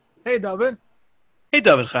Hey, David. Hey,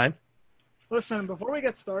 David Chaim. Listen, before we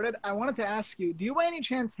get started, I wanted to ask you, do you by any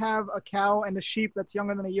chance have a cow and a sheep that's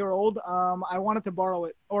younger than a year old? I wanted to borrow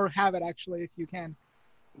it, or have it actually, if you can.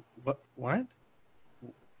 What?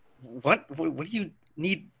 What? What do you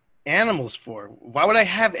need animals for? Why would I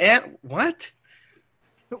have What?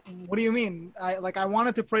 What do you mean? I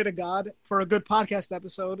wanted to pray to God for a good podcast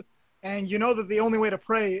episode, and you know that the only way to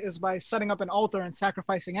pray is by setting up an altar and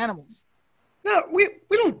sacrificing animals. No, we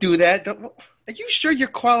don't do that. Are you sure you're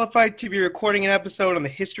qualified to be recording an episode on the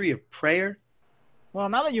history of prayer? Well,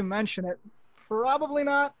 now that you mention it, probably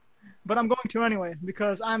not, but I'm going to anyway,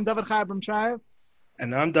 because I'm David Chai Abramchayev.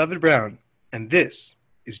 And I'm David Brown, and this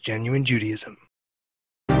is Genuine Judaism.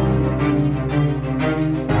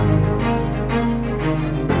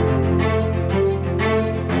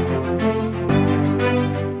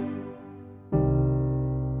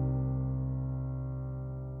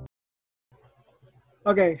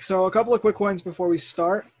 Okay, so a couple of quick points before we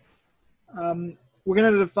start. We're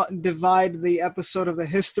going to divide the episode of the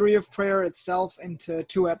history of prayer itself into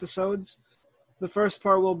two episodes. The first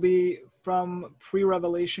part will be from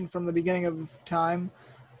pre-revelation, from the beginning of time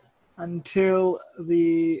until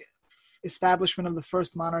the establishment of the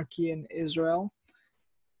first monarchy in Israel.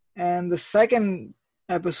 And the second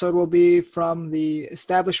episode will be from the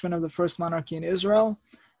establishment of the first monarchy in Israel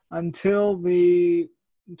until the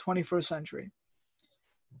 21st century.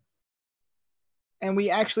 And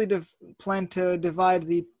we actually plan to divide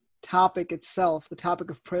the topic itself, the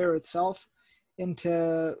topic of prayer itself,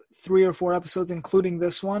 into 3 or 4 episodes, including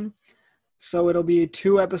this one. So it'll be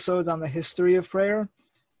 2 episodes on the history of prayer,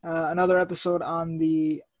 another episode on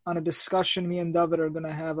a discussion me and David are going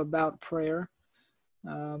to have about prayer,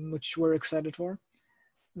 which we're excited for.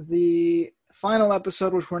 The final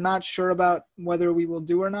episode, which we're not sure about whether we will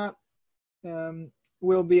do or not,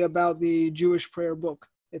 will be about the Jewish prayer book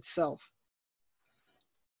itself.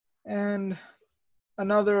 And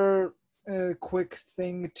another quick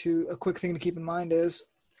thing to keep in mind is,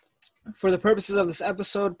 for the purposes of this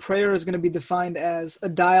episode, prayer is going to be defined as a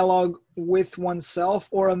dialogue with oneself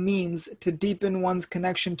or a means to deepen one's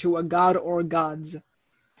connection to a god or gods.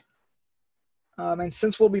 And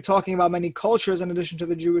since we'll be talking about many cultures in addition to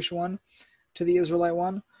the Jewish one, to the Israelite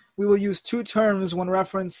one, we will use 2 terms when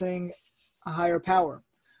referencing a higher power.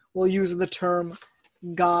 We'll use the term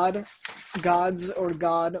God, gods, or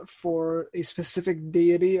God for a specific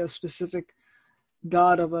deity, a specific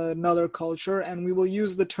god of another culture, and we will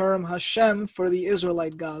use the term Hashem for the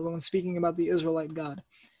Israelite God when speaking about the Israelite God.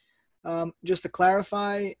 Just to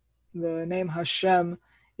clarify, the name Hashem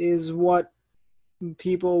is what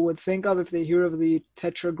people would think of if they hear of the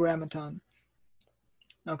Tetragrammaton.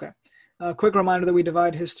 Okay. A quick reminder that we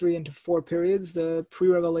divide history into 4 periods: the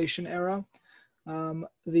pre-revelation era,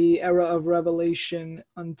 the era of revelation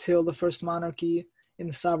until the first monarchy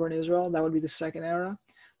in sovereign Israel. That would be the second era.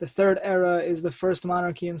 The third era is the first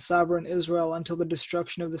monarchy in sovereign Israel until the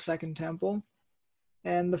destruction of the Second Temple.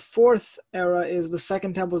 And the fourth era is the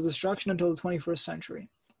Second Temple's destruction until the 21st century.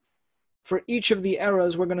 For each of the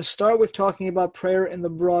eras, we're going to start with talking about prayer in the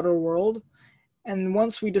broader world. And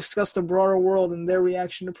once we discuss the broader world and their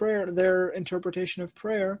reaction to prayer, their interpretation of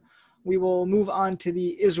prayer, we will move on to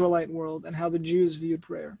the Israelite world and how the Jews viewed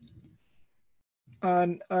prayer.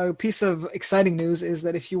 A piece of exciting news is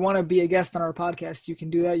that if you want to be a guest on our podcast, you can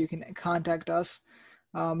do that. You can contact us.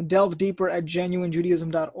 Delve deeper at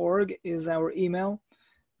genuinejudaism.org is our email.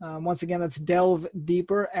 Once again, that's delve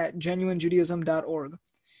deeper at genuinejudaism.org.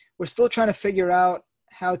 We're still trying to figure out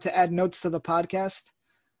how to add notes to the podcast.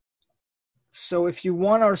 So if you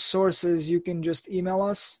want our sources, you can just email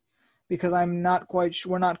us, because we're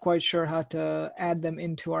not quite sure how to add them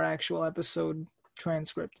into our actual episode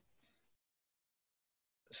transcript.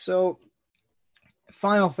 So,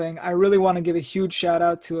 final thing, I really want to give a huge shout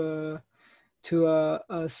out to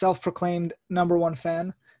a self-proclaimed #1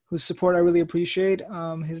 fan whose support I really appreciate.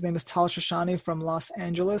 His name is Tal Shoshani from Los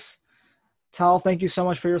Angeles. Tal, thank you so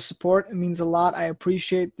much for your support. It means a lot. I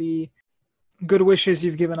appreciate the good wishes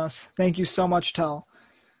you've given us. Thank you so much, Tal.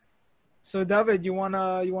 So, David, you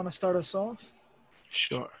wanna start us off?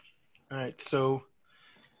 Sure. All right. So,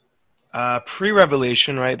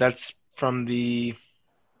 pre-revelation, right? That's from the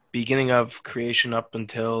beginning of creation up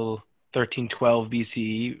until 1312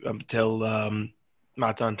 BCE, up until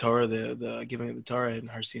Matan Torah, the giving of the Torah in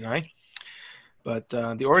Har Sinai. But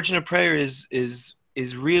the origin of prayer is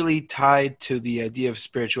really tied to the idea of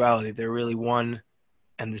spirituality. They're really one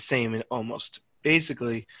and the same, in almost.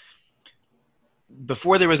 Basically,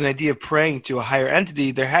 before there was an idea of praying to a higher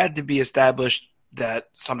entity, there had to be established that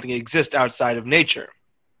something exists outside of nature.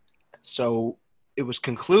 So it was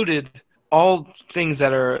concluded all things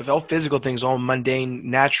that are all physical things, all mundane,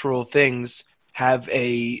 natural things have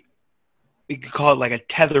a, you could call it like a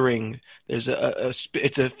tethering. There's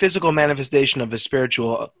it's a physical manifestation of a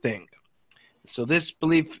spiritual thing. So this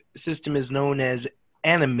belief system is known as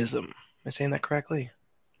animism. Am I saying that correctly?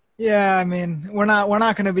 Yeah, I mean, we're not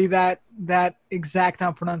going to be that exact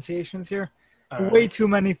on pronunciations here. All Way right. too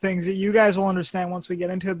many things. You guys will understand once we get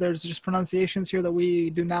into it. There's just pronunciations here that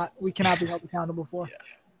we cannot be held accountable for.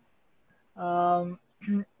 Um,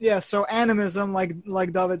 yeah. So animism,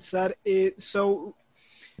 like David said, so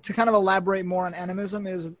to kind of elaborate more on animism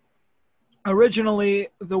is originally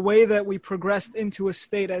the way that we progressed into a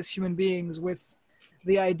state as human beings with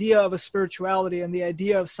the idea of a spirituality and the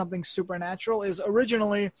idea of something supernatural is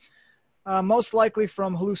originally most likely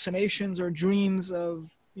from hallucinations or dreams of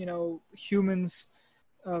humans,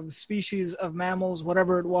 of species of mammals,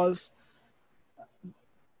 whatever it was.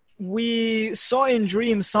 We saw in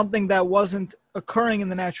dreams something that wasn't occurring in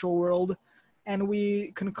the natural world, and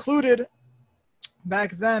we concluded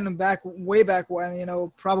way back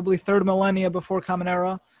when, probably third millennia before Common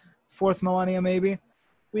Era, fourth millennia maybe,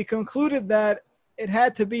 we concluded that it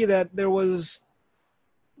had to be that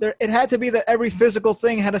it had to be that every physical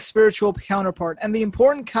thing had a spiritual counterpart. And the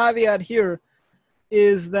important caveat here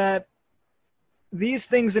is that these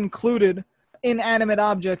things included inanimate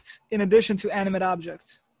objects in addition to animate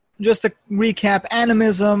objects. Just to recap,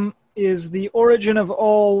 animism is the origin of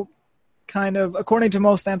all kind of, according to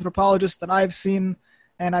most anthropologists that I've seen,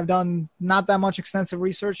 and I've done not that much extensive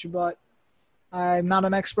research, but I'm not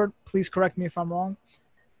an expert. Please correct me if I'm wrong.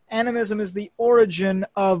 Animism is the origin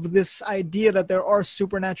of this idea that there are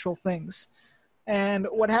supernatural things. And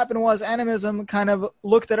what happened was animism kind of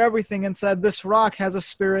looked at everything and said, this rock has a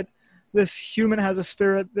spirit, this human has a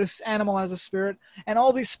spirit, this animal has a spirit, and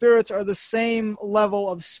all these spirits are the same level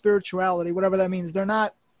of spirituality, whatever that means.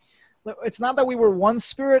 It's not that we were one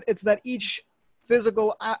spirit, it's that each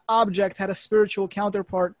physical object had a spiritual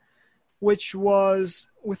counterpart, which was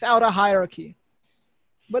without a hierarchy.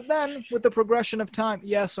 But then, with the progression of time,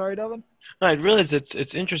 yeah, sorry, Devin. No, I realize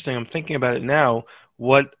it's interesting. I'm thinking about it now.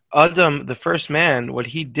 What Adam, the first man, what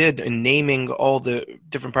he did in naming all the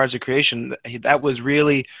different parts of creation, that was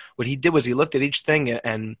really what he did. Was he looked at each thing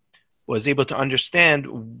and was able to understand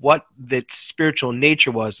what its spiritual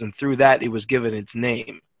nature was, and through that, it was given its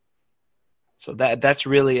name. So that's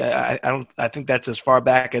really, I think that's as far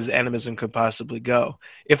back as animism could possibly go.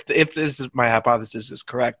 If this is my hypothesis is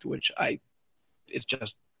correct, which it's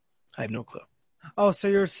just I have no clue. Oh, so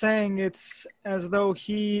you're saying it's as though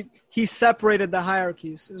he separated the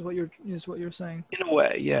hierarchies, is what you're saying. In a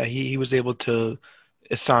way, yeah, he was able to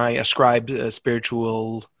ascribe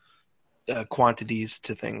spiritual quantities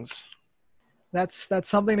to things. That's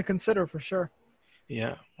something to consider for sure.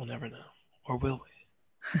 Yeah, we'll never know, or will we?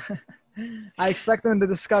 I expect in the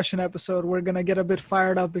discussion episode we're gonna get a bit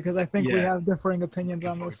fired up because I think we Yeah. have differing opinions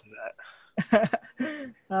Looking on forward this. to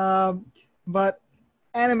that. But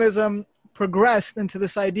animism progressed into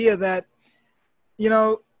this idea that,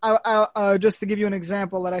 just to give you an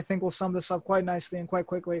example that I think will sum this up quite nicely and quite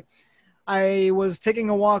quickly. I was taking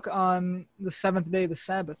a walk on the seventh day, the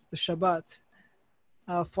Sabbath, the Shabbat.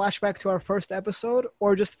 Flashback to our first episode,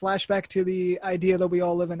 or just flashback to the idea that we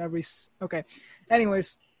all live in every... Okay.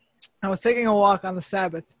 Anyways, I was taking a walk on the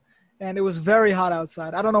Sabbath, and it was very hot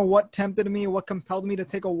outside. I don't know what tempted me, what compelled me to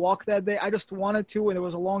take a walk that day. I just wanted to, and it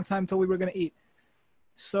was a long time till we were going to eat.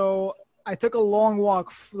 So I took a long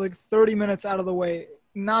walk, like 30 minutes out of the way.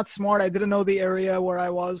 Not smart. I didn't know the area where I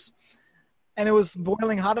was. And it was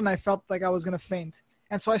boiling hot, and I felt like I was going to faint.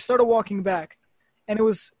 And so I started walking back, and it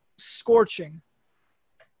was scorching.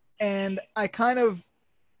 And I kind of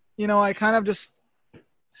just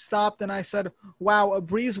stopped, and I said, wow, a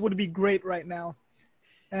breeze would be great right now.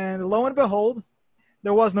 And lo and behold,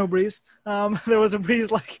 there was no breeze. There was a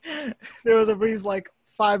breeze like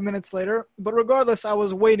 5 minutes later. But regardless, I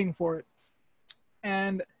was waiting for it.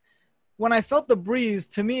 And when I felt the breeze,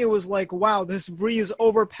 to me it was like, wow, this breeze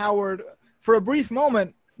overpowered, for a brief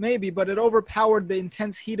moment, maybe, but it overpowered the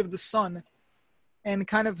intense heat of the sun and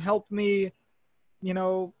kind of helped me,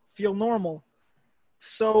 feel normal.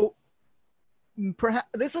 So perhaps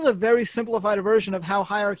this is a very simplified version of how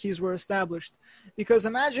hierarchies were established. Because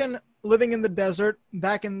imagine living in the desert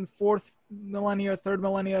back in fourth millennia, third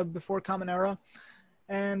millennia before Common Era,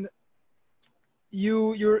 and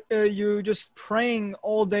you're just praying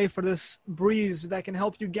all day for this breeze that can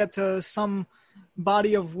help you get to some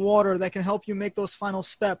body of water that can help you make those final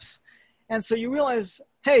steps. And so you realize,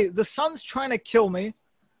 hey, the sun's trying to kill me,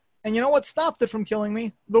 and you know what stopped it from killing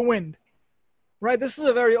me? The wind. Right? This is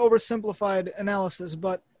a very oversimplified analysis,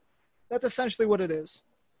 but that's essentially what it is.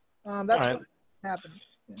 That's right. what happened.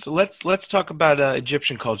 Yeah. So let's talk about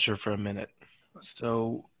Egyptian culture for a minute.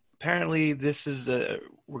 So apparently, this is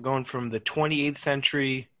we're going from the 28th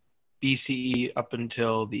century BCE up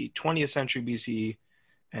until the 20th century BCE,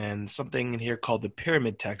 and something in here called the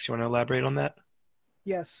pyramid text. You want to elaborate on that?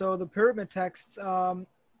 Yes. So the pyramid texts. To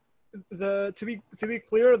be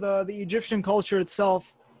clear, the Egyptian culture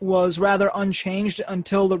itself was rather unchanged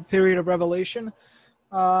until the period of Revelation.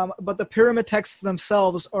 But the pyramid texts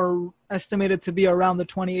themselves are estimated to be around the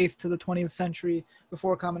 28th to the 20th century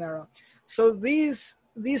before Common Era. So these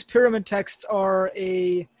pyramid texts are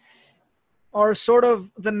sort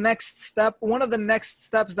of the next step, one of the next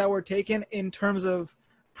steps that were taken in terms of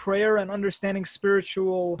prayer and understanding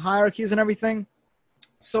spiritual hierarchies and everything.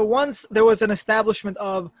 So once there was an establishment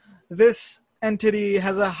of this entity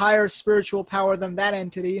has a higher spiritual power than that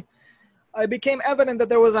entity, it became evident that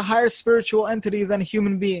there was a higher spiritual entity than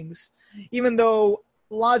human beings. Even though,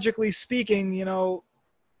 logically speaking,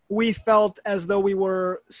 we felt as though we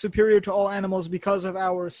were superior to all animals because of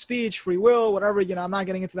our speech, free will, whatever, I'm not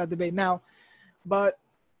getting into that debate now. But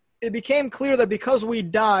it became clear that because we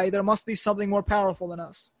die, there must be something more powerful than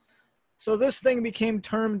us. So this thing became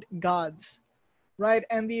termed gods, right?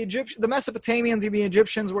 And the Mesopotamians and the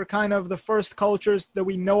Egyptians were kind of the first cultures that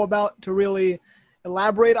we know about to really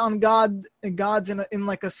elaborate on gods in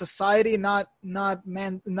like a society, not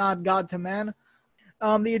God to man.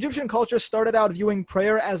 The Egyptian culture started out viewing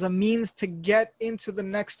prayer as a means to get into the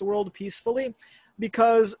next world peacefully,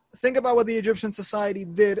 because think about what the Egyptian society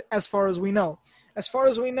did. As far as we know,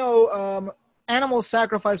 animal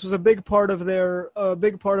sacrifice was a big part of their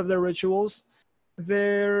rituals.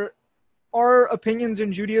 There are opinions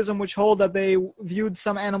in Judaism which hold that they viewed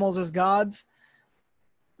some animals as gods.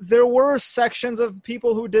 There were sections of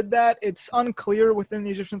people who did that. It's unclear within the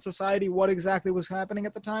Egyptian society what exactly was happening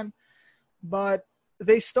at the time, but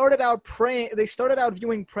they started out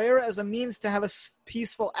viewing prayer as a means to have a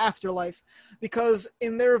peaceful afterlife, because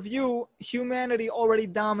in their view, humanity already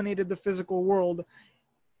dominated the physical world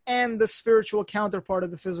and the spiritual counterpart of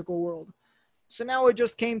the physical world. So now it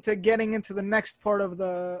just came to getting into the next part of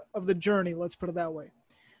the journey, let's put it that way.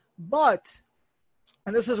 But,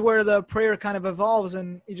 and this is where the prayer kind of evolves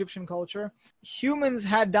in Egyptian culture, humans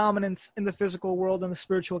had dominance in the physical world and the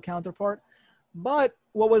spiritual counterpart, but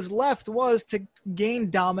what was left was to gain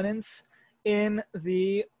dominance in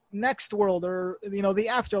the next world, or the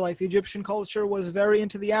afterlife. Egyptian culture was very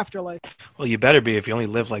into the afterlife. Well, you better be if you only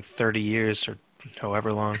live like 30 years or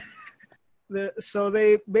however long. So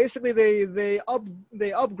they basically they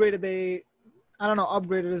upgraded. I don't know,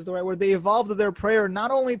 upgraded is the right word. They evolved their prayer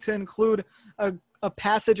not only to include a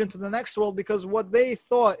passage into the next world, because what they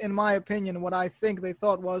thought, in my opinion, what I think they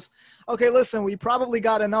thought was, okay, listen, we probably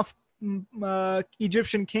got enough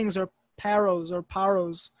Egyptian kings or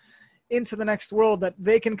paros into the next world that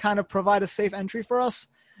they can kind of provide a safe entry for us.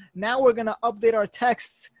 Now we're going to update our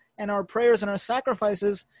texts and our prayers and our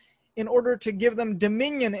sacrifices in order to give them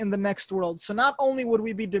dominion in the next world. So not only would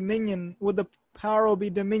the paro be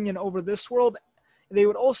dominion over this world, they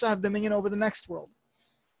would also have dominion over the next world.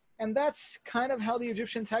 And that's kind of how the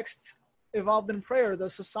Egyptian texts evolved in prayer. The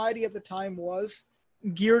society at the time was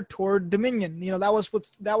geared toward dominion. That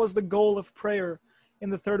was the goal of prayer in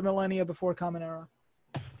the third millennia before Common Era.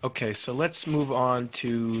 Okay, so let's move on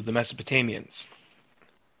to the Mesopotamians.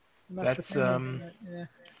 That's yeah.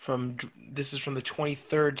 This is from the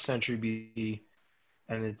 23rd century BC,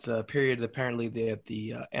 and it's a period apparently that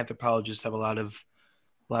the anthropologists have a lot of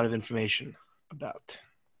information about.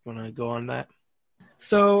 You want to go on that?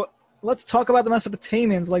 So let's talk about the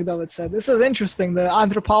Mesopotamians, like David said. This is interesting. The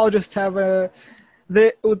anthropologists have the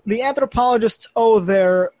anthropologists owe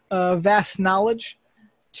their vast knowledge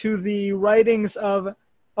to the writings of.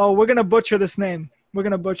 Oh, we're gonna butcher this name. We're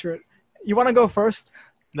gonna butcher it. You want to go first?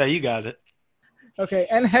 No, you got it. Okay,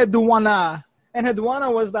 Enheduanna.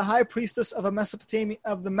 Enheduanna was the high priestess of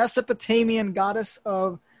the Mesopotamian goddess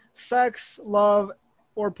of sex, love,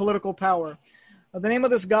 or political power. The name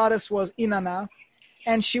of this goddess was Inanna,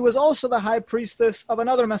 and she was also the high priestess of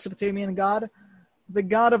another Mesopotamian god, the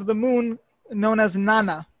god of the moon, known as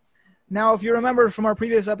Nana. Now, if you remember from our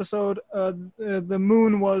previous episode, the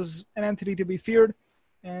moon was an entity to be feared,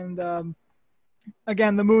 and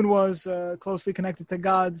again, the moon was closely connected to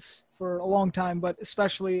gods for a long time, but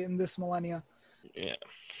especially in this millennia. Yeah.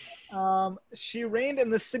 She reigned in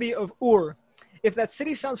the city of Ur. If that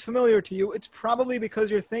city sounds familiar to you, it's probably because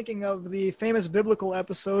you're thinking of the famous biblical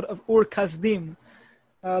episode of Ur Kasdim,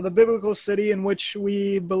 the biblical city in which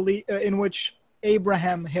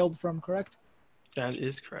Abraham hailed from. Correct? That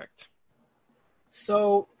is correct.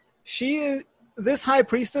 So this high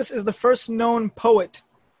priestess is the first known poet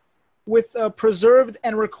with preserved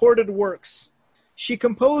and recorded works. She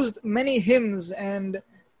composed many hymns, and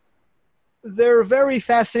they're very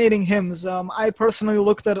fascinating hymns. I personally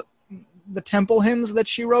looked at the temple hymns that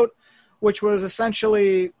she wrote, which was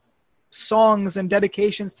essentially songs and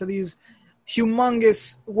dedications to these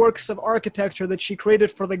humongous works of architecture that she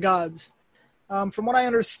created for the gods. From what I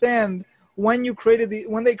understand, when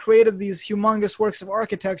they created these humongous works of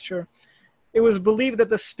architecture, it was believed that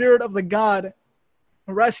the spirit of the god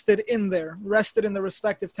rested in the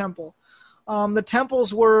respective temple. The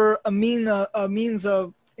temples were a means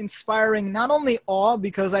of inspiring not only awe,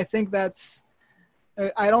 because I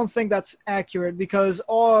don't think that's accurate, because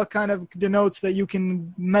awe kind of denotes that you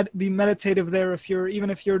can be meditative there even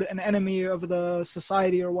if you're an enemy of the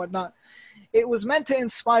society or whatnot. It was meant to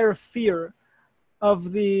inspire fear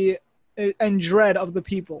and dread of the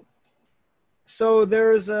people. So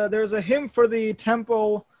there's a hymn for the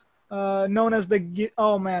temple known as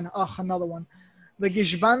another one, the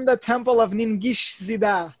Gishbanda Temple of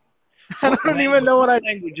Ningishzida. I don't even know what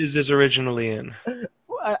languages is originally in.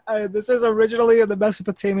 This is originally in the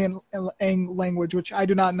Mesopotamian language, which I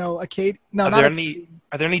do not know. Are there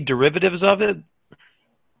any derivatives of it?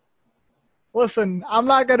 Listen, I'm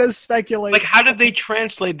not going to speculate. Like, how did they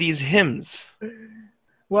translate these hymns?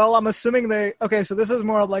 Well, I'm assuming so this is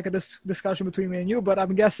more of like a discussion between me and you, but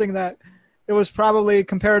I'm guessing that it was probably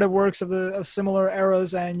comparative works of similar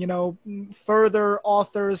eras, and further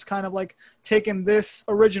authors kind of like taking this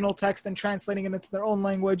original text and translating it into their own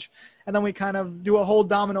language, and then we kind of do a whole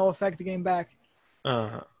domino effect game back.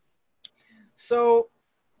 Uh-huh. So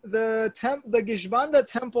the Gishbanda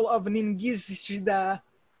Temple of Ningishzida,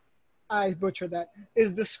 I butchered that,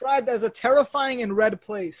 is described as a terrifying and red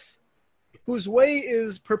place, whose way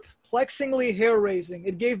is perplexingly hair-raising.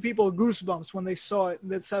 It gave people goosebumps when they saw it.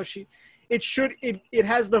 That's how it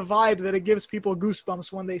has the vibe that it gives people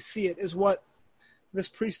goosebumps when they see it, is what this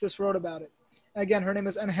priestess wrote about it. Again, her name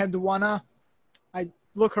is Enheduanna. I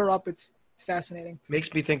look her up. It's fascinating.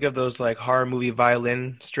 Makes me think of those like horror movie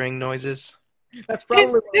violin string noises. That's probably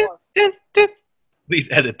what it was. Please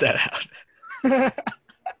edit that out.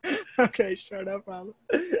 Okay, sure, no problem.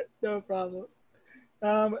 No problem.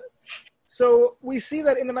 So we see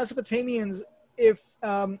that in the Mesopotamians,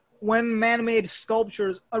 when man-made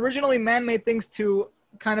sculptures, originally man-made things to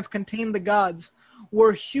kind of contain the gods,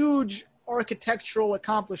 were huge architectural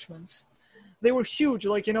accomplishments. They were huge,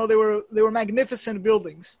 they were magnificent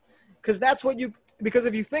buildings, because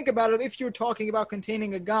if you think about it, if you're talking about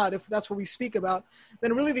containing a god, if that's what we speak about,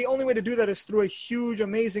 then really the only way to do that is through a huge,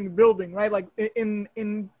 amazing building, right? Like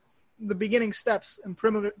in the beginning steps in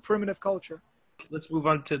primitive culture. Let's move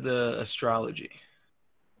on to the astrology.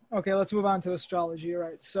 Okay, let's move on to astrology. You're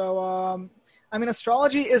right. So,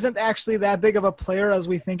 astrology isn't actually that big of a player as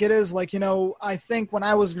we think it is. I think when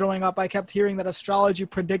I was growing up, I kept hearing that astrology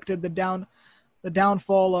predicted the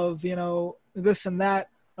downfall of, this and that,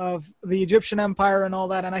 of the Egyptian Empire and all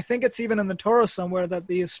that. And I think it's even in the Torah somewhere that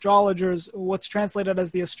the astrologers, what's translated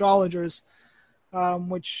as the astrologers,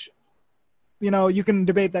 which, you can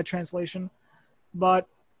debate that translation. But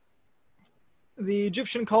the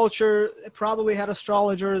Egyptian culture probably had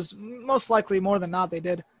astrologers, most likely more than not they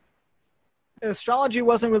did. Astrology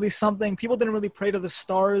wasn't really something, people didn't really pray to the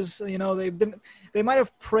stars, they might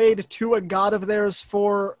have prayed to a god of theirs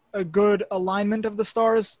for a good alignment of the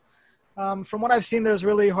stars. From what I've seen, there's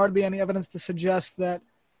really hardly any evidence to suggest that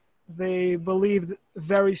they believed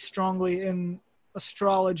very strongly in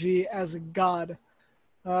astrology as a god.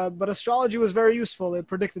 But astrology was very useful. It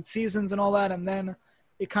predicted seasons and all that, and then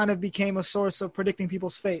it kind of became a source of predicting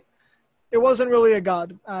people's fate. It wasn't really a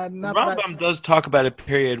god. Rambam does talk about a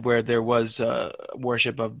period where there was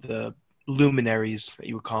worship of the luminaries, that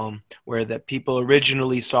you would call them, where that people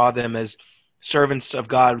originally saw them as servants of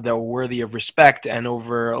God that were worthy of respect, and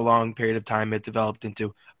over a long period of time it developed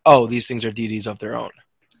into, these things are deities of their own.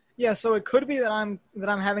 Yeah, so it could be that I'm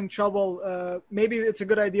having trouble. Maybe it's a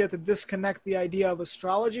good idea to disconnect the idea of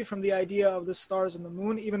astrology from the idea of the stars and the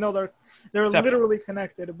moon, even though they're literally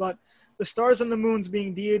connected. But the stars and the moons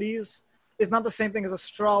being deities is not the same thing as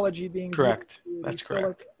astrology being correct. Deities. That's so,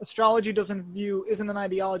 correct. Astrology isn't an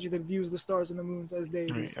ideology that views the stars and the moons as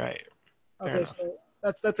deities. Right. Okay, so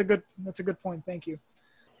that's a good point. Thank you.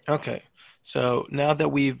 Okay, so now that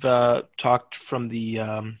we've talked from the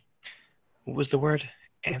what was the word?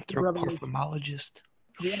 Anthropomologist.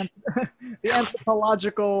 The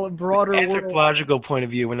anthropological broader anthropological world. Point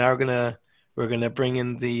of view. And now we're gonna bring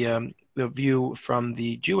in the view from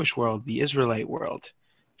the Jewish world, the Israelite world,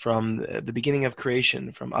 from the beginning of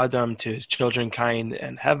creation, from Adam to his children Cain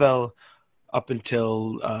and Hevel, up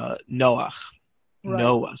until Noah. Right.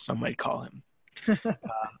 Noah, some might call him.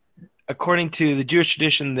 according to the Jewish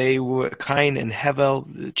tradition, they were Cain and Hevel,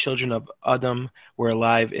 the children of Adam, were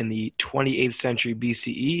alive in the 28th century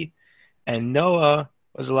BCE, and Noah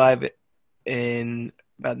was alive in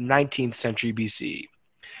about 19th century BCE.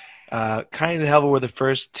 Cain and Hevel were the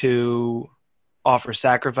first to offer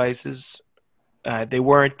sacrifices. They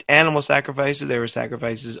weren't animal sacrifices; they were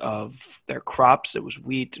sacrifices of their crops. It was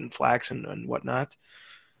wheat and flax and whatnot.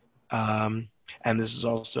 And this is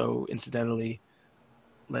also incidentally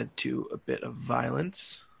led to a bit of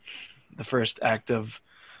violence. The first act of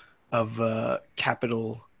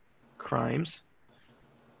capital crimes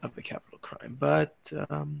of the capital crime. But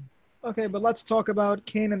Okay, but let's talk about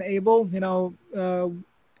Cain and Abel.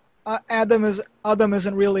 Adam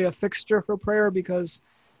isn't really a fixture for prayer because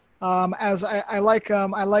as I like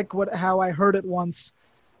how I heard it once.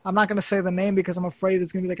 I'm not going to say the name because I'm afraid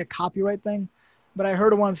it's going to be like a copyright thing. But I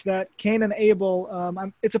heard once that Cain and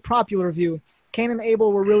Abel, it's a popular view. Cain and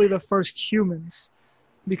Abel were really the first humans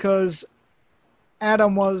because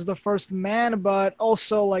Adam was the first man, but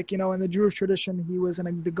also in the Jewish tradition, he was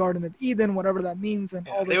in the Garden of Eden, whatever that means. And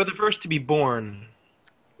all this. They were the first to be born.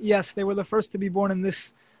 Yes, they were the first to be born in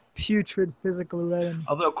this putrid physical realm.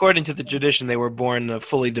 Although according to the tradition, they were born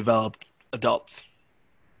fully developed adults.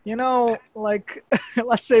 Let's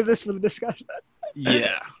save this for the discussion.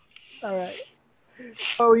 Yeah. All right.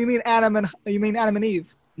 Oh, you mean Adam and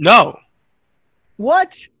Eve? No.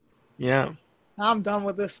 What? Yeah. I'm done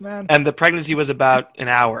with this, man. And the pregnancy was about an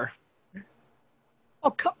hour.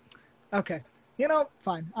 Oh, okay.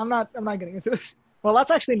 Fine. I'm not getting into this. Well,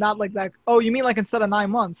 that's actually not like that. Oh, you mean like instead of 9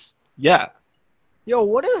 months? Yeah. Yo,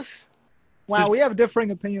 what is? Wow, we have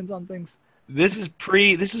differing opinions on things. This is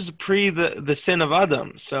pre the sin of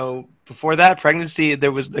Adam. So before that pregnancy,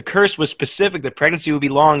 the curse was specific that pregnancy would be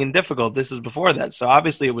long and difficult. This is before that. So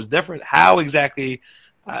obviously it was different. How exactly,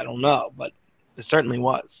 I don't know, but it certainly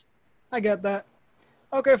was. I get that.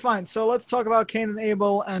 Okay, fine. So let's talk about Cain and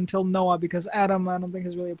Abel until Noah, because Adam, I don't think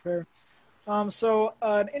is really a prayer. So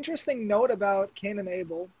an interesting note about Cain and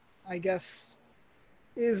Abel, I guess,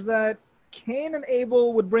 is that Cain and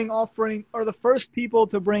Abel would bring are the first people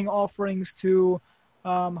to bring offerings to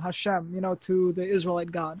Hashem, to the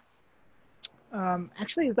Israelite God.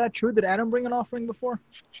 Actually, is that true? Did Adam bring an offering before?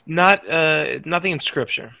 Nothing in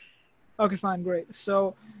Scripture. Okay, fine, great.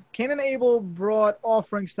 So Cain and Abel brought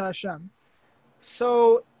offerings to Hashem.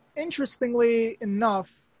 So interestingly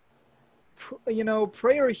enough,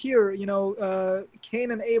 prayer here,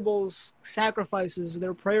 Cain and Abel's sacrifices,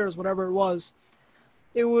 their prayers, whatever it was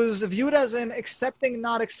viewed as an accepting,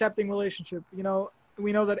 not accepting relationship.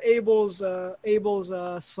 We know that Abel's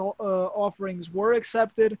offerings were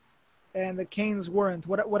accepted, and that Cain's weren't.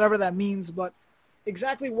 Whatever that means, but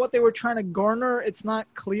exactly what they were trying to garner, it's not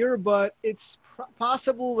clear. But it's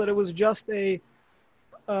possible that it was just a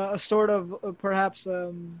sort of perhaps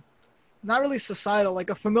not really societal, like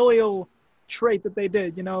a familial trait that they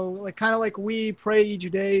did. Kind of like we pray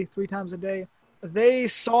each day 3 times a day. They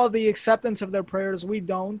saw the acceptance of their prayers. We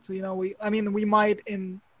don't. We might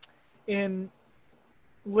in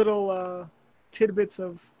little tidbits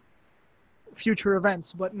of future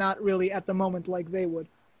events, but not really at the moment like they would.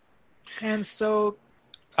 And so,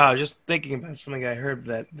 just thinking about something I heard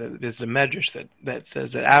that there's a medrash that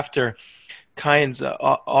says that after Cain's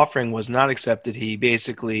offering was not accepted, he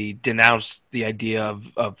basically denounced the idea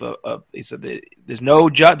of he said that there's no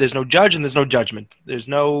judge and there's no judgment.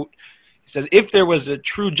 He says, if there was a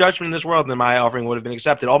true judgment in this world, then my offering would have been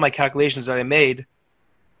accepted. All my calculations that I made,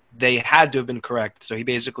 they had to have been correct. So he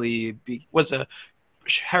basically was a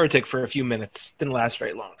heretic for a few minutes. Didn't last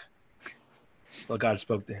very long. Well, God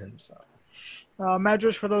spoke to him. So.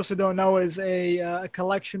 Medrash, for those who don't know, is a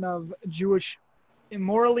collection of Jewish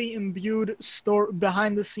immorally imbued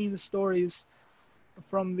behind-the-scenes stories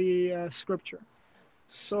from the Scripture.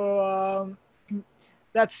 So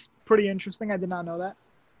that's pretty interesting. I did not know that.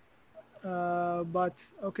 But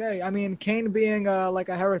okay, Cain being like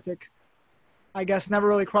a heretic, I guess never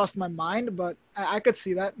really crossed my mind, but I could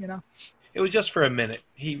see that, It was just for a minute.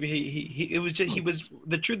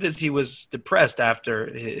 The truth is he was depressed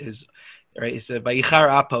after his, right? He said, "Vayichar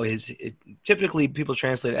apo." Typically people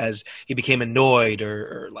translate it as he became annoyed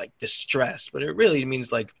or like distressed, but it really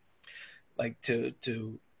means like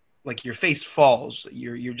to like your face falls.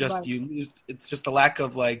 You're just right. You lose. It's just a lack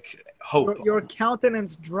of like hope. Your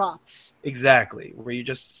countenance drops. Exactly. Where you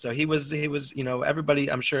just he was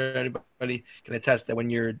everybody. I'm sure anybody can attest that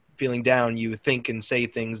when you're feeling down, you think and say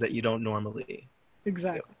things that you don't normally.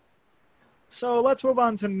 Exactly. Do. So let's move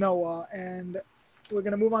on to Noah, and we're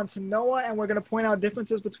going to move on to Noah, and we're going to point out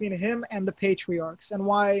differences between him and the patriarchs, and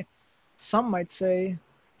why some might say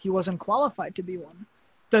he wasn't qualified to be one.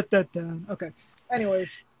 Okay.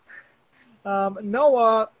 Anyways,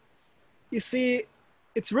 Noah, you see,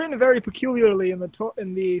 it's written very peculiarly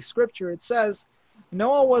in the scripture. It says,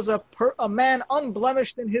 Noah was a man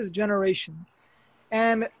unblemished in his generation,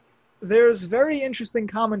 and there's very interesting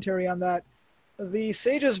commentary on that. The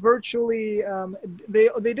sages virtually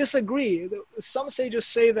they disagree. Some sages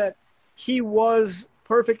say that he was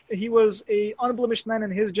perfect. He was a unblemished man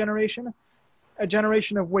in his generation, a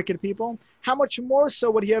generation of wicked people. How much more so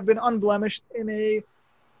would he have been unblemished in a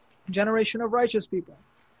generation of righteous people?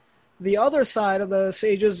 The other side of the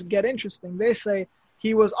sages get interesting. They say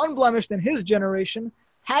he was unblemished in his generation.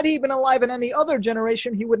 Had he been alive in any other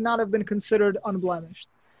generation, he would not have been considered unblemished.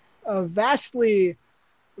 A vastly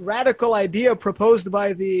radical idea proposed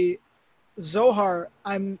by the Zohar,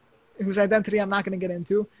 whose identity I'm not going to get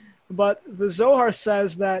into, but the Zohar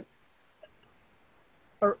says that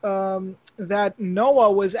that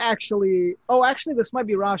Noah was actually this might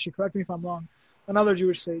be Rashi, correct me if I'm wrong, another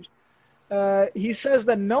Jewish sage. He says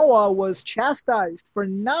that Noah was chastised for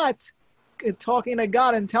not talking to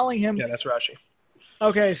God and telling him. Yeah, that's Rashi.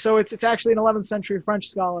 Okay, so it's actually an 11th century French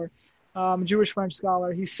scholar, Jewish French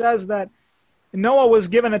scholar. He says that Noah was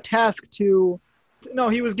given a task to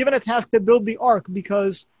build the ark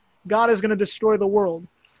because God is going to destroy the world.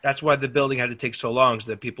 That's why the building had to take so long,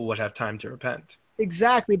 so that people would have time to repent.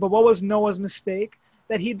 Exactly, but what was Noah's mistake?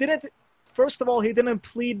 That he didn't. First of all, he didn't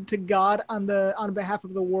plead to God on behalf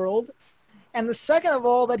of the world, and the second of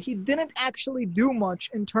all, that he didn't actually do much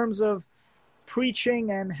in terms of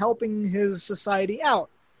preaching and helping his society out,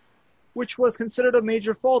 which was considered a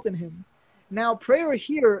major fault in him. Now, prayer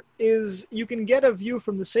here is, you can get a view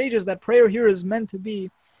from the sages that prayer here is meant to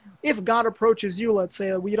be, if God approaches you, let's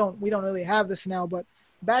say, we don't really have this now, but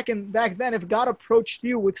back then, if God approached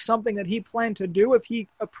you with something that he planned to do, if he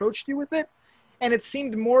approached you with it, and it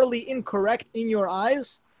seemed morally incorrect in your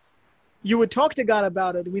eyes, you would talk to God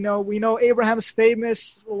about it. We know Abraham's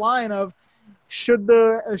famous line of, should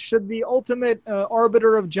the ultimate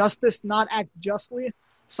arbiter of justice not act justly?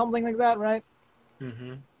 Something like that, right?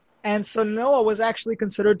 Mm-hmm. And so Noah was actually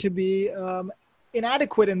considered to be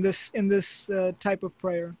inadequate in this type of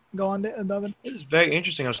prayer. Go on, David. It is very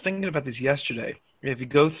interesting. I was thinking about this yesterday. If you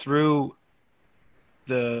go through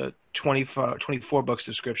the 24 books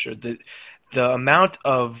of Scripture, the amount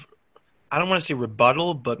of, I don't want to say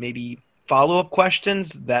rebuttal, but maybe follow-up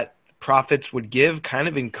questions that prophets would give kind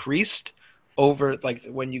of increased over, like,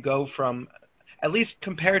 when you go from, at least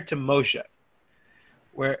compared to Moshe,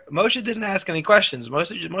 where Moshe didn't ask any questions.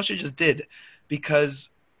 Moshe just did, because,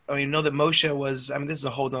 you know that Moshe was, this is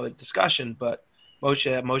a whole nother discussion, but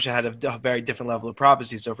Moshe had a very different level of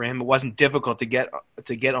prophecy. So for him, it wasn't difficult to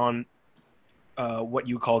get on what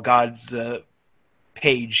you call God's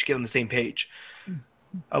page, get on the same page.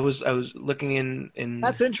 I was looking in.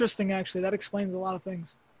 That's interesting, actually. That explains a lot of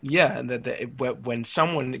things. Yeah, and when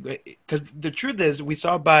someone, because the truth is, we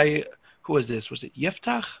saw by, who was this? Was it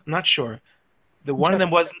Yiftach? I'm not sure. The one of them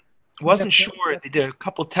wasn't sure. They did a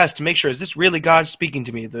couple tests to make sure, is this really God speaking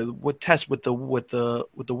to me? What test with the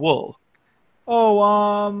wool?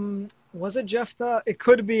 Oh, was it Jephthah? It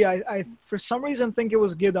could be. I for some reason think it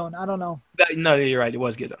was Gideon. I don't know. No, you're right. It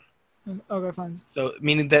was Gideon. Okay, fine. So,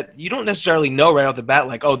 meaning that you don't necessarily know right off the bat,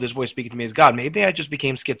 like, oh, this voice speaking to me is God. Maybe I just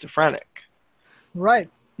became schizophrenic. Right.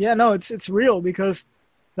 Yeah. No, it's real, because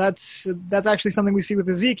that's actually something we see with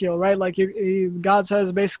Ezekiel, right? Like God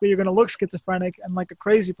says basically you're going to look schizophrenic and like a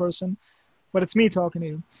crazy person, but it's me talking to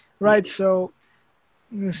you, right? So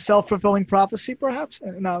self-fulfilling prophecy, perhaps?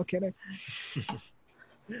 No, kidding.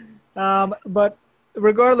 But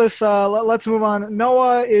regardless, let's move on.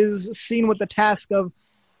 Noah is seen with the task of,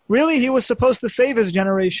 really, he was supposed to save his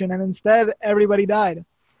generation, and instead everybody died.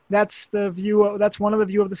 That's the view. That's one of the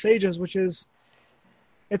view of the sages, which is,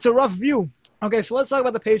 it's a rough view. Okay, so let's talk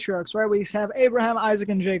about the patriarchs, right? We have Abraham, Isaac,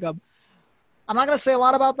 and Jacob. I'm not going to say a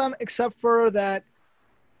lot about them, except for that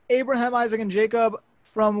Abraham, Isaac, and Jacob,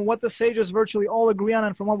 from what the sages virtually all agree on,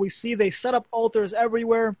 and from what we see, they set up altars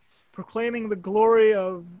everywhere, proclaiming the glory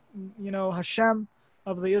of, Hashem,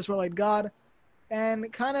 of the Israelite God.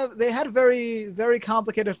 And kind of, they had very, very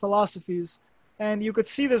complicated philosophies. And you could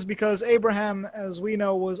see this because Abraham, as we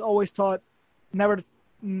know, was always taught never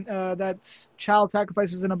that child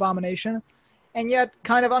sacrifice is an abomination. And yet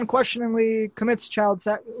kind of unquestioningly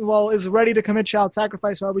is ready to commit child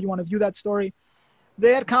sacrifice, however you want to view that story.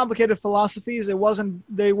 They had complicated philosophies.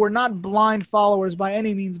 They were not blind followers by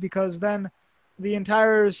any means, because then the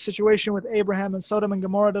entire situation with Abraham and Sodom and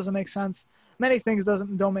Gomorrah doesn't make sense. Many things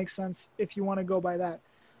don't make sense if you want to go by that.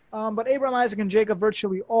 But Abraham, Isaac, and Jacob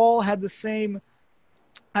virtually all had the same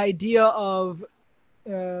idea of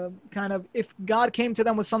kind of, if God came to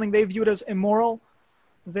them with something they viewed as immoral,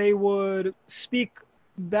 they would speak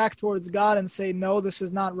back towards God and say, no, this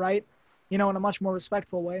is not right, in a much more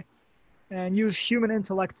respectful way, and use human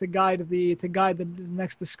intellect to guide the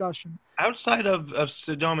next discussion. Outside of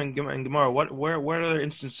Sodom and Gomorrah, where other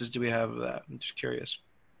instances do we have of that? I'm just curious.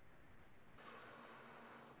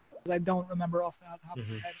 I don't remember off the top of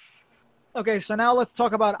Mm-hmm. my head. Okay, so now let's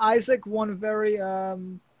talk about Isaac.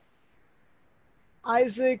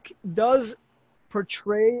 Isaac does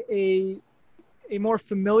portray a more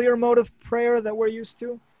familiar mode of prayer that we're used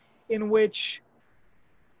to, in which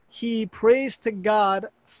he prays to God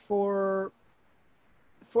for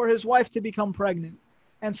his wife to become pregnant,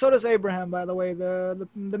 and so does Abraham. By the way, the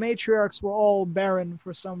matriarchs were all barren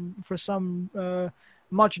for some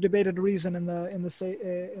much debated reason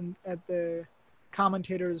at the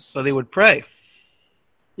commentators. So they would pray.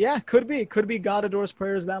 Yeah, could be God adores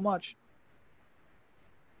prayers that much.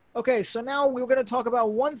 Okay, so now we're going to talk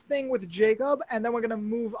about one thing with Jacob, and then we're going to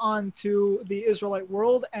move on to the Israelite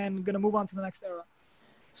world and going to move on to the next era.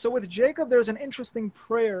 So with Jacob, there's an interesting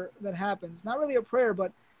prayer that happens. Not really a prayer,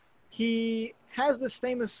 but he has this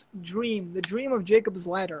famous dream, the dream of Jacob's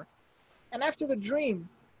ladder. And after the dream,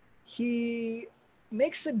 he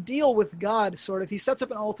makes a deal with God, sort of. He sets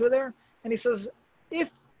up an altar there, and he says,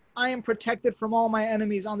 if I am protected from all my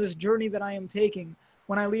enemies on this journey that I am taking,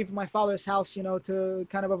 when I leave my father's house, to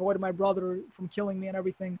kind of avoid my brother from killing me and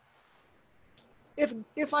everything,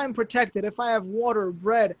 if I'm protected, if I have water,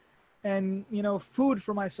 bread, and food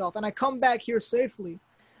for myself, and I come back here safely,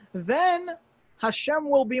 then Hashem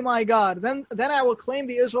will be my God. Then I will claim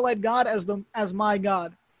the Israelite God as my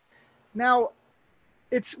God. Now,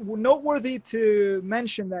 it's noteworthy to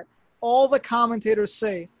mention that all the commentators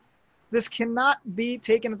say this cannot be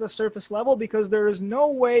taken at the surface level, because there is no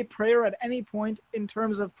way prayer at any point in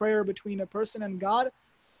terms of prayer between a person and God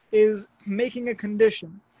is making a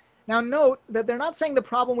condition. Now note that they're not saying the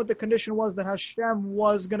problem with the condition was that Hashem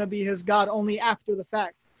was going to be his God only after the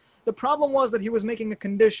fact. The problem was that he was making a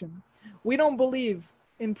condition. We don't believe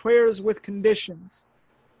in prayers with conditions.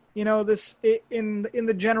 This in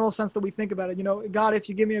the general sense that we think about it. God, if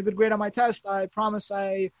you give me a good grade on my test, I promise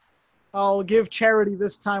I'll give charity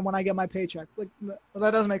this time when I get my paycheck. Well,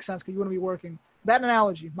 that doesn't make sense because you wouldn't be working. Bad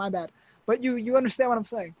analogy, my bad. But you understand what I'm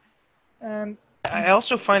saying. And I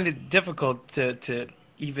also find it difficult to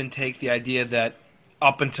even take the idea that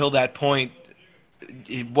up until that point,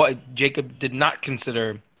 what Jacob did not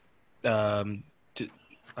consider Hashem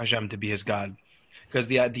to be his God, because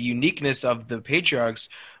the uniqueness of the patriarchs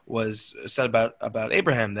was said about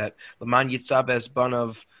Abraham, that Laman Yitzab es ban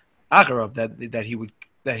of Acharov, he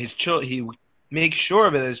would make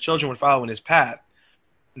sure that his children would follow in his path.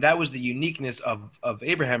 And that was the uniqueness of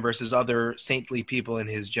Abraham versus other saintly people in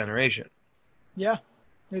his generation. Yeah,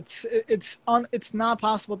 it's not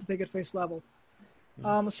possible to take it face level.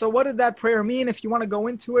 So what did that prayer mean? If you want to go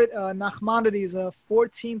into it, Nachmanides, a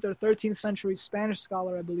 14th or 13th century Spanish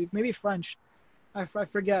scholar, I believe, maybe French, I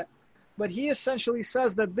forget. But he essentially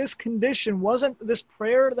says that this condition wasn't this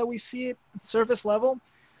prayer that we see at surface level.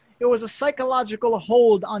 It was a psychological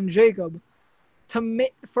hold on Jacob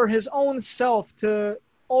for his own self to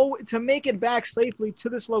make it back safely to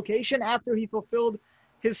this location after he fulfilled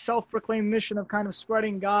his self-proclaimed mission of kind of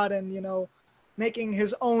spreading God and, making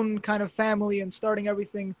his own kind of family and starting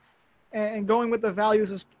everything and going with the values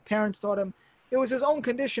his parents taught him. It was his own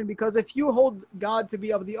condition, because if you hold God to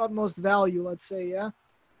be of the utmost value, let's say,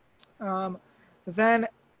 then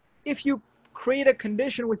if you create a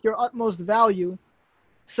condition with your utmost value,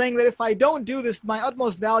 saying that if I don't do this, my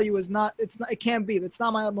utmost value it can't be, that's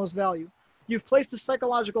not my utmost value. You've placed a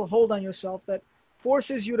psychological hold on yourself that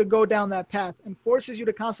forces you to go down that path and forces you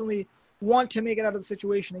to constantly want to make it out of the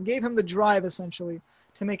situation, and gave him the drive essentially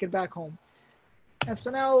to make it back home. And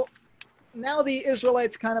so now the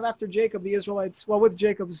Israelites, kind of after Jacob, with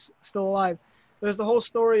Jacob's still alive, there's the whole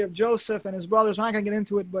story of Joseph and his brothers. We're not going to get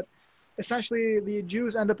into it, but essentially the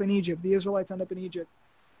Jews end up in Egypt. The Israelites end up in Egypt.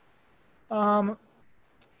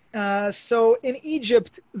 So in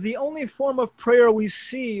Egypt, the only form of prayer we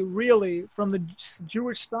see really from the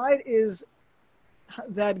Jewish side is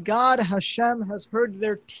that God, Hashem, has heard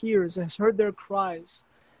their tears, has heard their cries,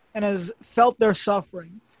 and has felt their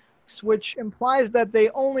suffering, which implies that the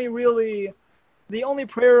only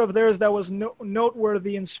prayer of theirs that was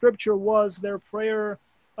noteworthy in Scripture was their prayer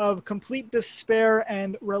of complete despair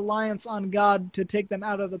and reliance on God to take them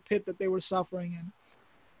out of the pit that they were suffering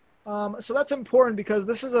in. So that's important, because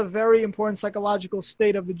this is a very important psychological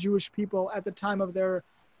state of the Jewish people at the time of their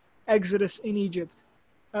exodus in Egypt.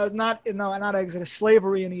 Not exodus,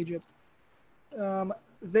 slavery in Egypt.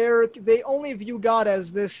 they only view God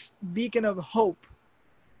as this beacon of hope,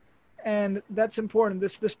 and that's important.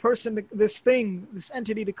 This person, this thing, this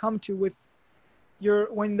entity to come to with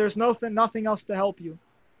when there's nothing else to help you.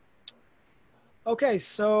 Okay,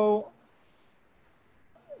 so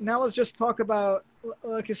now let's just talk about.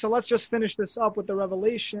 Okay, so let's just finish this up with the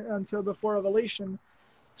revelation until before Revelation.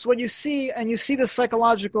 So what you see, and you see the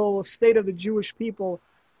psychological state of the Jewish people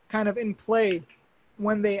kind of in play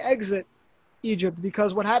when they exit Egypt,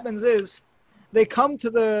 because what happens is they come to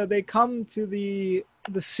the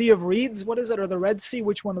Sea of Reeds. What is it? Or the Red Sea?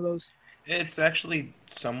 Which one of those? It's actually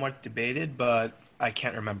somewhat debated, but I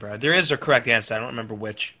can't remember. There is a correct answer. I don't remember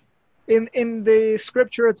which. In the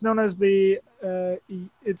scripture, it's known as the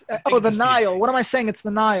Nile. What am I saying? It's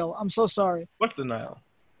the Nile. I'm so sorry. What's the Nile?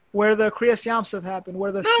 Where the Kriyas Yamsuf happened.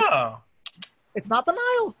 No. It's not the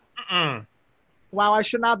Nile. Mm-mm. Wow, I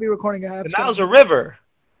should not be recording a The Nile's a river.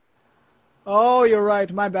 Oh, you're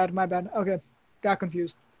right. My bad. Okay, got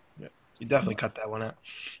confused. Yeah, you definitely cut that one out.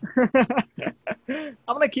 I'm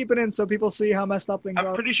gonna keep it in so people see how messed up things are.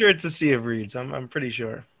 I'm pretty sure it's the Sea of Reeds. I'm pretty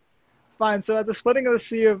sure. Fine. So at the splitting of the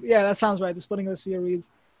Sea of that sounds right. The splitting of the Sea of Reeds.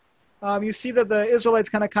 You see that the Israelites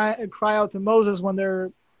kind of cry out to Moses when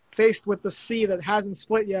they're faced with the sea that hasn't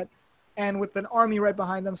split yet, and with an army right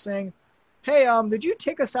behind them saying, "Hey, did you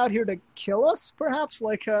take us out here to kill us? Perhaps,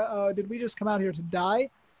 like, did we just come out here to die?"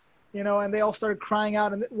 You know, and they all started crying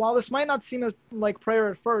out. And while this might not seem like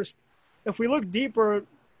prayer at first, if we look deeper,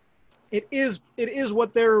 it is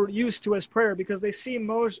what they're used to as prayer, because they see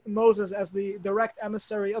Moses as the direct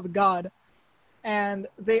emissary of God, and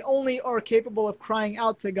they only are capable of crying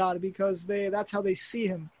out to God because that's how they see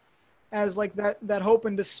him, as like that hope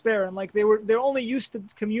and despair, and like they're only used to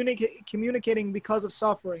communicating because of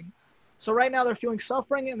suffering. So right now they're feeling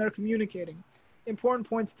suffering and they're communicating. Important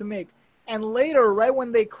points to make. And later, right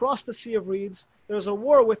when they cross the Sea of Reeds, there's a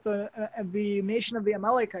war with the nation of the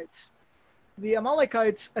Amalekites. The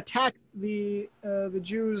Amalekites attack the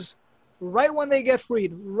Jews right when they get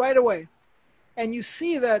freed, right away. And you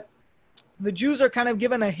see that the Jews are kind of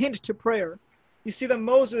given a hint to prayer. You see that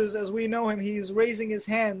Moses, as we know him, he's raising his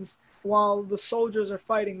hands while the soldiers are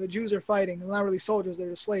fighting. The Jews are fighting. They're not really soldiers,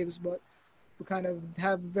 they're slaves, but who kind of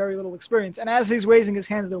have very little experience. And as he's raising his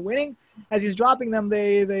hands, they're winning. As he's dropping them,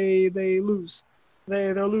 they lose.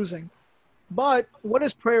 They're losing. But what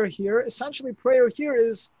is prayer here? Essentially, prayer here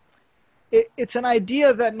is it's an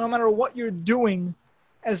idea that no matter what you're doing,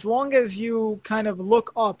 as long as you kind of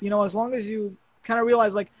look up, as long as you kind of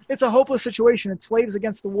realize, like, it's a hopeless situation. It's slaves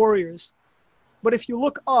against the warriors. But if you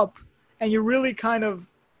look up and you really kind of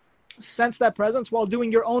sense that presence while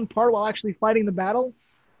doing your own part, while actually fighting the battle,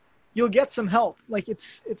 you'll get some help. Like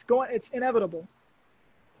it's inevitable.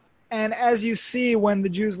 And as you see when the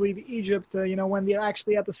Jews leave Egypt, when they're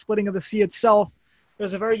actually at the splitting of the sea itself,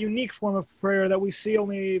 there's a very unique form of prayer that we see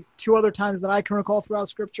only 2 other times that I can recall throughout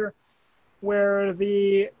Scripture, where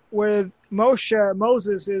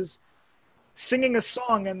Moses is singing a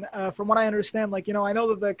song, and from what I understand, I know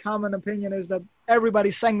that the common opinion is that everybody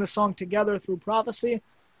sang the song together through prophecy.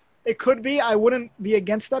 It could be. I wouldn't be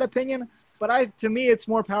against that opinion. But to me, it's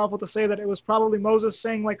more powerful to say that it was probably Moses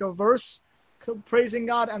saying like a verse, praising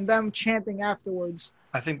God, and them chanting afterwards.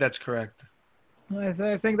 I think that's correct.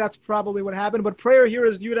 I think that's probably what happened. But prayer here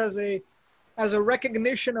is viewed as a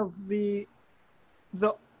recognition of the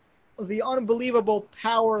unbelievable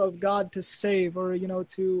power of God to save, or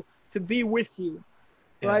to be with you,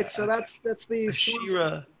 right? So that's the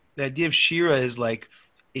Shira. The idea of Shira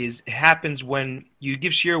is happens when you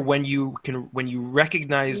give shir, when you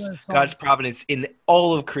recognize God's providence in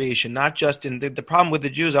all of creation, not just in the problem with the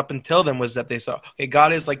Jews up until then was that they saw, okay,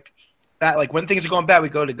 God is like that, like when things are going bad, we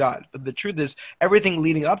go to God. But the truth is, everything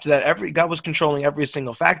leading up to that, God was controlling every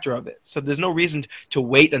single factor of it. So there's no reason to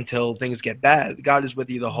wait until things get bad. God is with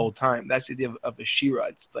you the whole time. That's the idea of a shira.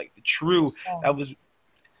 It's like the true.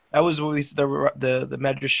 That was what the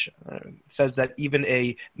Medrash says, that even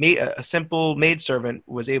a simple maidservant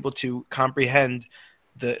was able to comprehend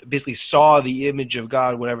basically saw the image of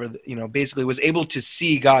God, whatever, basically was able to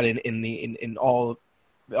see God in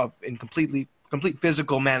complete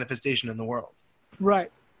physical manifestation in the world.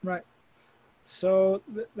 Right. So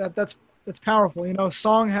that's powerful.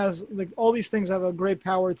 Song has, like, all these things have a great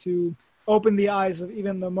power to open the eyes of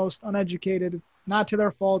even the most uneducated, not to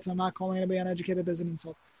their faults. I'm not calling anybody uneducated as an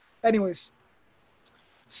insult. Anyways,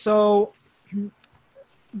 so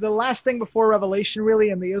the last thing before Revelation,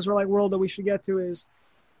 really, in the Israelite world that we should get to is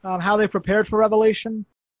how they prepared for Revelation.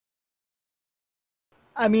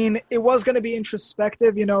 I mean, it was going to be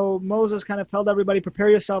introspective. Moses kind of told everybody, prepare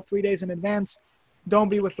yourself 3 days in advance. Don't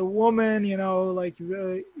be with a woman,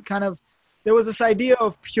 there was this idea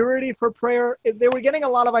of purity for prayer. They were getting a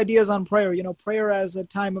lot of ideas on prayer. Prayer as a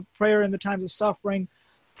time of prayer in the times of suffering,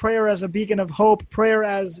 prayer as a beacon of hope, prayer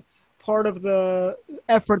as part of the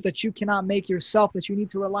effort that you cannot make yourself, that you need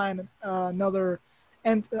to rely on another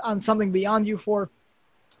and on something beyond you for,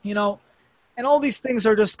 and all these things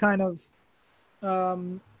are just kind of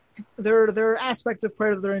they're aspects of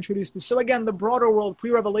prayer that they're introduced to. So again, the broader world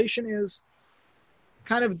pre-revelation is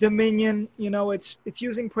kind of dominion. It's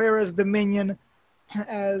using prayer as dominion,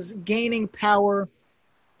 as gaining power.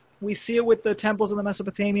 We see it with the temples of the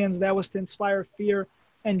Mesopotamians. That was to inspire fear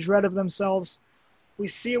and dread of themselves. We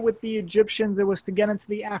see it with the Egyptians. It was to get into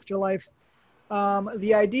the afterlife.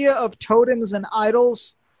 The idea of totems and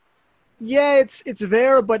idols, yeah, it's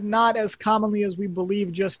there, but not as commonly as we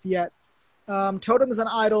believe just yet. Totems and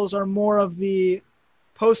idols are more of the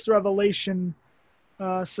post-revelation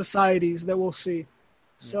societies that we'll see.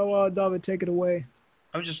 So, David, take it away.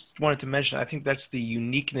 I just wanted to mention, I think that's the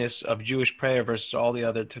uniqueness of Jewish prayer versus all the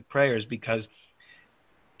other prayers, because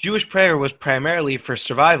Jewish prayer was primarily for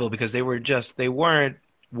survival, because they weren't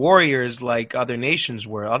warriors like other nations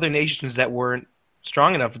were. Other nations that weren't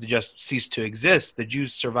strong enough to just cease to exist, the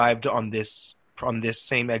Jews survived on this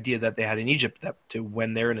same idea that they had in Egypt, that to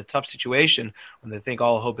when they're in a tough situation, when they think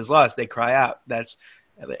all hope is lost, they cry out. That's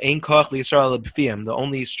Ein koch liYisrael b'fiim. The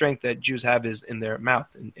only strength that Jews have is in their mouth,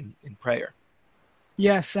 in prayer.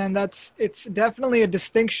 Yes, and it's definitely a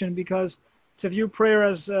distinction, because to view prayer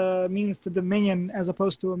as a means to dominion as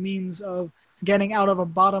opposed to a means of getting out of a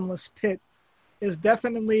bottomless pit is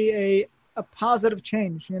definitely a positive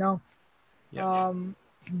change, Yeah.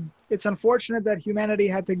 It's unfortunate that humanity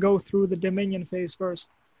had to go through the dominion phase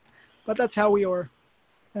first, but that's how we were.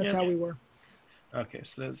 How we were. Okay,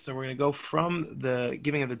 so we're going to go from the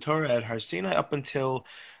giving of the Torah at Har Sinai up until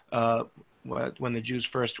when the Jews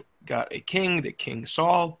first got a king, the King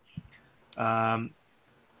Saul. Now,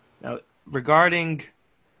 regarding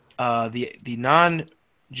the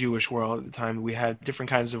non-Jewish world at the time, we had different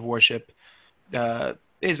kinds of worship,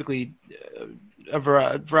 basically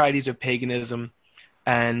varieties of paganism.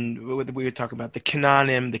 And we were talking about the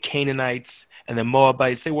Canaanim, the Canaanites, and the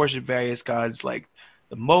Moabites. They worship various gods like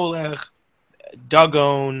the Molech,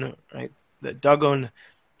 Dagon. Right, the Dagon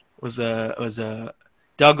was a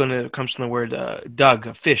Dagon. It comes from the word dug,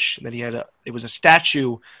 a fish. That he had it was a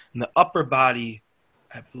statue, and the upper body,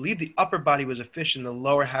 I believe the upper body was a fish, and the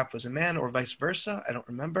lower half was a man, or vice versa. I don't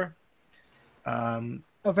remember. A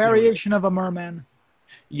variation of a merman.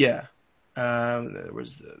 Yeah. There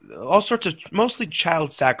was all sorts of, mostly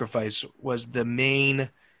child sacrifice was the main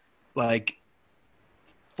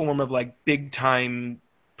form of big time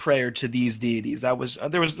prayer to these deities. That was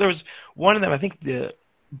there was one of them, I think the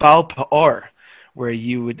Baal Peor, where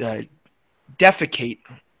you would defecate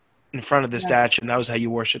in front of the statue, and that was how you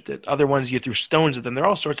worshipped it. Other ones you threw stones at them. There are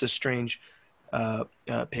all sorts of strange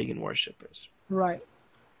pagan worshippers. Right.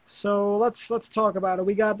 So let's talk about it.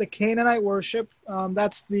 We got the Canaanite worship.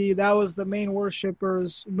 That was the main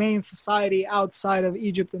worshippers, main society outside of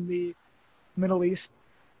Egypt and the Middle East.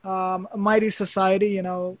 A mighty society,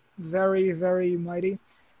 very, very mighty.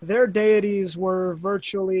 Their deities were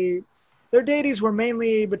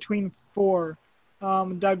mainly between four: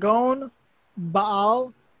 Dagon,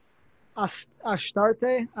 Baal,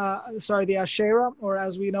 Astarte. The Asherah, or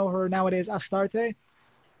as we know her nowadays, Astarte.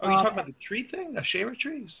 Oh, you talking about the tree thing? Asherah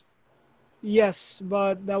trees? Yes,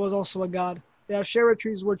 but that was also a god. The Asherah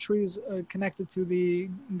trees were trees connected to the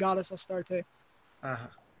goddess Astarte.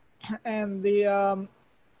 Uh-huh. And the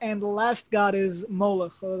last god is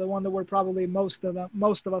Molech, the one that we're probably most of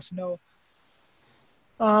us know.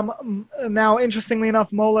 Now, interestingly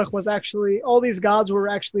enough, Molech was all these gods were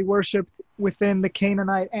actually worshipped within the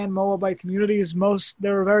Canaanite and Moabite communities. They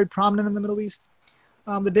were very prominent in the Middle East.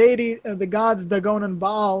 The gods Dagon and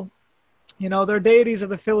Baal, they're deities of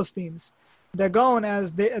the Philistines. Dagon,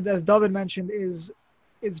 as David mentioned,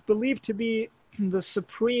 it's believed to be the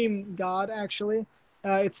supreme god. Actually,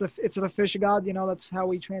 it's the fish god. That's how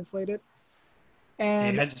we translate it.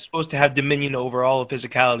 And he was supposed to have dominion over all of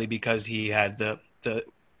physicality because he had the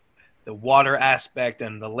water aspect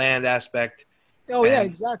and the land aspect. Oh, yeah,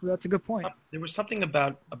 exactly. That's a good point. There was something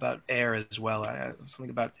about air as well. Something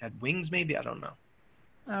about had wings, maybe. I don't know.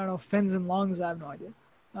 Fins and lungs. I have no idea.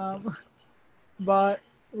 But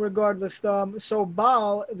regardless, so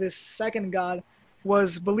Baal, this second god,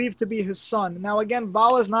 was believed to be his son. Now, again,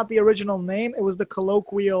 Baal is not the original name. It was the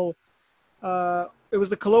colloquial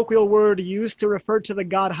word used to refer to the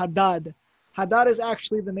god Hadad. Hadad is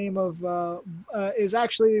actually the name of is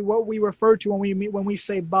actually what we refer to when we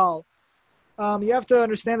say Baal. You have to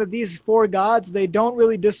understand that these four gods, they don't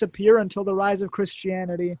really disappear until the rise of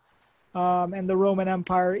Christianity. and the Roman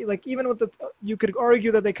Empire. Like even with you could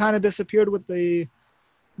argue that they kind of disappeared with the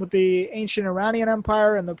ancient Iranian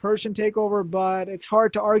Empire and the Persian takeover, but it's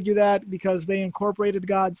hard to argue that because they incorporated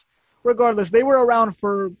gods. Regardless, they were around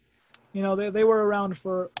for, they were around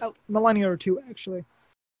for a millennia or two, actually.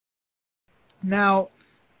 Now,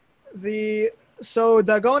 so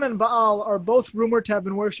Dagon and Baal are both rumored to have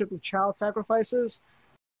been worshipped with child sacrifices.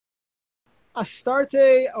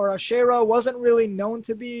 Astarte or Asherah wasn't really known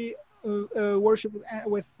to be worshipped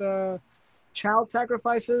with child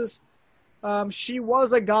sacrifices. She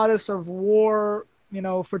was a goddess of war,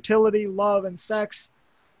 fertility, love, and sex.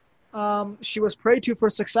 She was prayed to for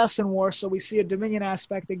success in war, so we see a dominion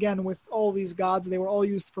aspect again with all these gods. They were all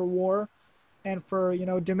used for war and for,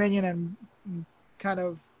 dominion and kind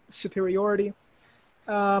of superiority.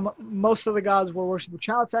 Most of the gods were worshipped with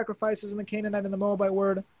child sacrifices in the Canaanite and the Moabite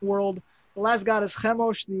world. The last god is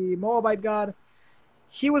Chemosh, the Moabite god.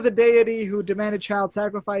 He was a deity who demanded child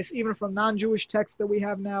sacrifice, even from non-Jewish texts that we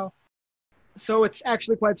have now. So it's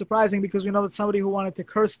actually quite surprising because we know that somebody who wanted to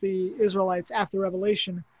curse the Israelites after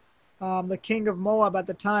Revelation, the king of Moab at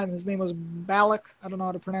the time, his name was Balak. I don't know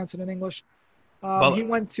how to pronounce it in English. He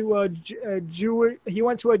went to a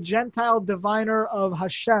Gentile diviner of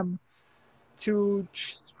Hashem to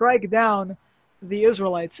strike down the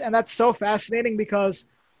Israelites, and that's so fascinating because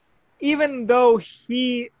even though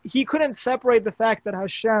he couldn't separate the fact that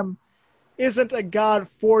Hashem isn't a god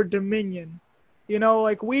for dominion.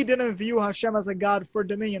 Like we didn't view Hashem as a god for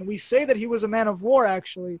dominion. We say that he was a man of war,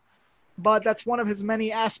 actually, but that's one of his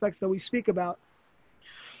many aspects that we speak about.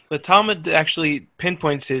 The Talmud actually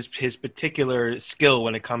pinpoints his particular skill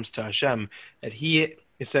when it comes to Hashem. That it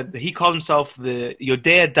said that he called himself the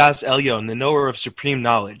Yodea Das Elyon, the knower of supreme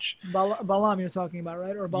knowledge. Balaam you're talking about,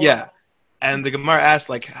 right? Or Balaam? Yeah. And the Gemara asked,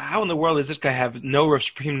 how in the world does this guy have knower of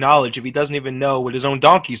supreme knowledge if he doesn't even know what his own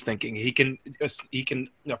donkey's thinking? He can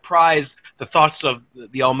prize the thoughts of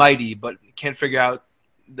the Almighty, but can't figure out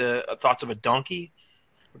the thoughts of a donkey?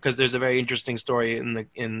 Because there's a very interesting story in the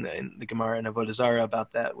Gemara and Avodah Zarah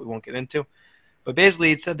about that we won't get into. But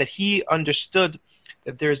basically it said that he understood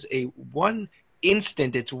that there's a one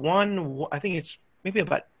instant, I think it's maybe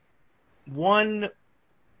about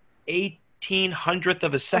 1/1800th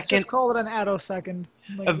of a second. Let's just call it an attosecond.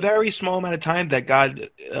 A very small amount of time that God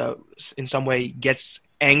in some way gets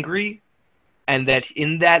angry, and that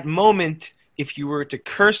in that moment, if you were to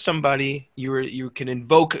curse somebody, you can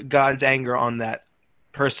invoke God's anger on that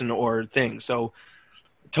person or thing. So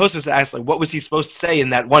Tosfos asked, what was he supposed to say in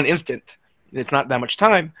that one instant? It's not that much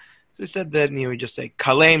time. So he said that he just say,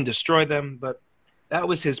 Kalem, destroy them. But that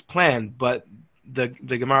was his plan. But the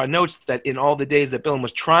Gemara notes that in all the days that Bilam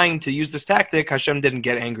was trying to use this tactic, Hashem didn't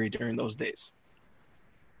get angry during those days.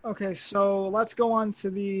 Okay, so let's go on to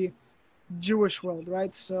the Jewish world,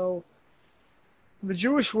 right? So the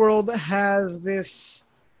Jewish world has this,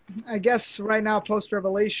 I guess right now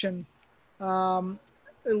post-Revelation, the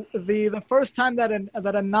first time that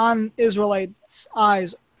a non-Israelite's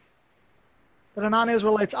eyes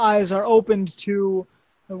are opened to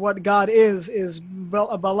what God is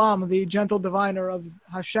Balaam, the gentle diviner of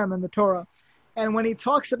Hashem in the Torah. And when he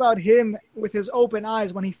talks about him with his open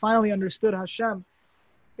eyes, when he finally understood Hashem,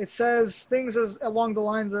 it says things along the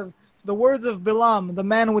lines of the words of Balaam, the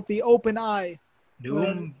man with the open eye.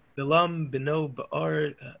 Balaam beno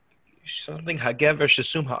ba'ar something hagever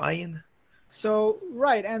shesum ha'ayin. So,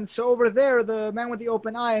 right, and so over there, the man with the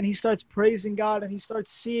open eye, and he starts praising God, and he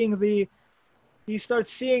starts seeing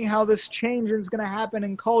how this change is going to happen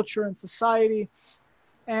in culture and society.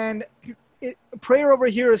 And prayer over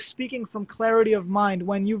here is speaking from clarity of mind.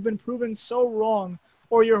 When you've been proven so wrong,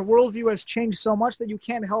 or your worldview has changed so much that you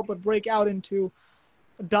can't help but break out into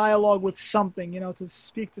a dialogue with something, to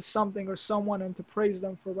speak to something or someone and to praise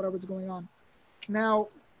them for whatever's going on. Now,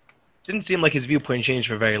 didn't seem like his viewpoint changed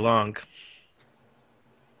for very long.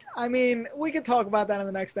 I mean, we could talk about that in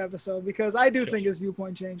the next episode because I do think his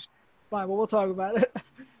viewpoint changed. Fine, but we'll talk about it.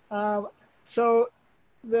 So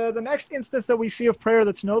the next instance that we see of prayer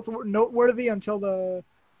that's noteworthy until the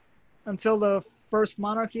first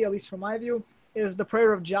monarchy, at least from my view, is the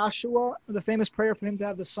prayer of Joshua, the famous prayer for him to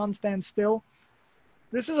have the sun stand still.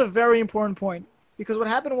 This is a very important point because what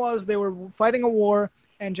happened was they were fighting a war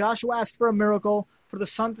and Joshua asked for a miracle for the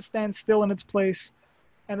sun to stand still in its place.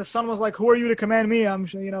 And the sun was like, who are you to command me? I'm,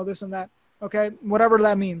 this and that. Okay, whatever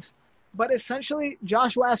that means. But essentially,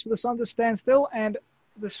 Joshua asked for the sun to stand still, and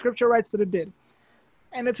the scripture writes that it did.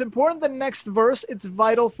 And it's important, the next verse, it's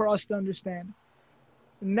vital for us to understand.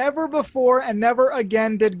 Never before and never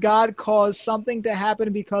again did God cause something to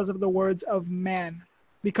happen because of the words of man,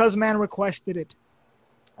 because man requested it.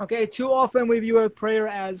 Okay, too often we view a prayer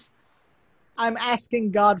as I'm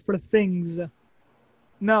asking God for things.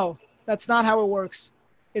 No, that's not how it works.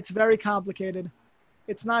 It's very complicated.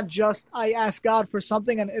 It's not just I ask God for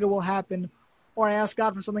something and it will happen, or I ask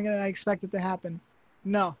God for something and I expect it to happen.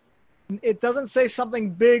 No. It doesn't say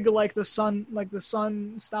something big like the sun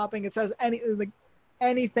stopping. It says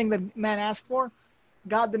anything that man asked for,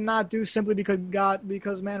 God did not do simply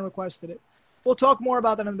because man requested it. We'll talk more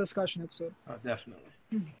about that in the discussion episode. Oh, definitely.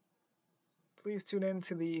 Please tune in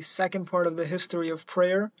to the second part of the history of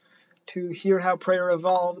prayer to hear how prayer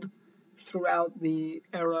evolved throughout the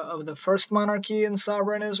era of the first monarchy in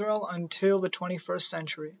sovereign Israel until the 21st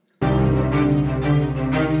century.